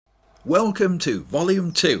Welcome to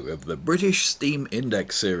Volume 2 of the British Steam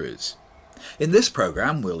Index series. In this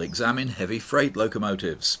programme we'll examine heavy freight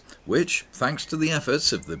locomotives, which, thanks to the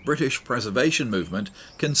efforts of the British preservation movement,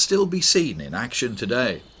 can still be seen in action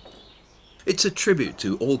today. It's a tribute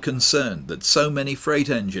to all concerned that so many freight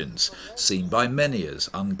engines, seen by many as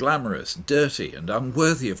unglamorous, dirty and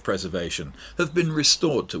unworthy of preservation, have been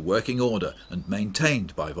restored to working order and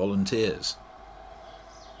maintained by volunteers.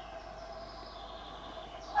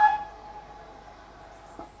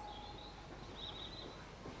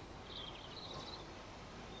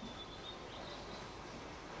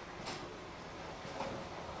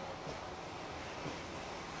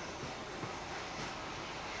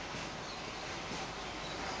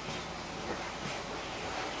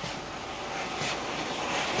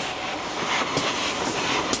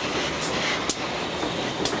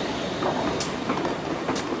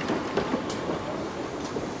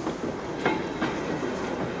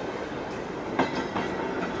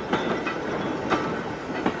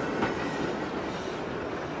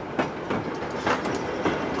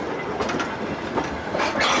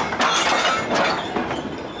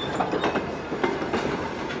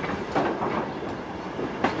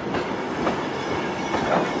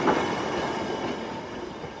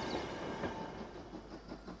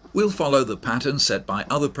 We'll follow the pattern set by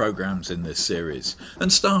other programmes in this series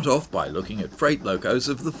and start off by looking at freight locos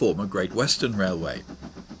of the former Great Western Railway.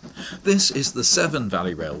 This is the Severn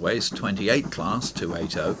Valley Railway's 28 class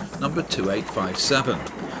 280 number 2857,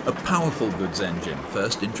 a powerful goods engine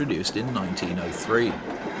first introduced in 1903.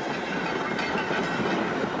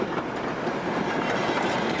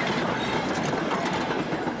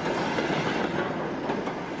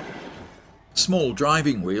 Small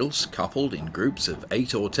driving wheels, coupled in groups of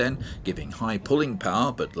 8 or 10, giving high pulling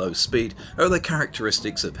power but low speed, are the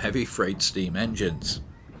characteristics of heavy freight steam engines.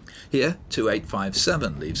 Here,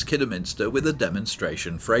 2857 leaves Kidderminster with a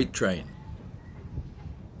demonstration freight train.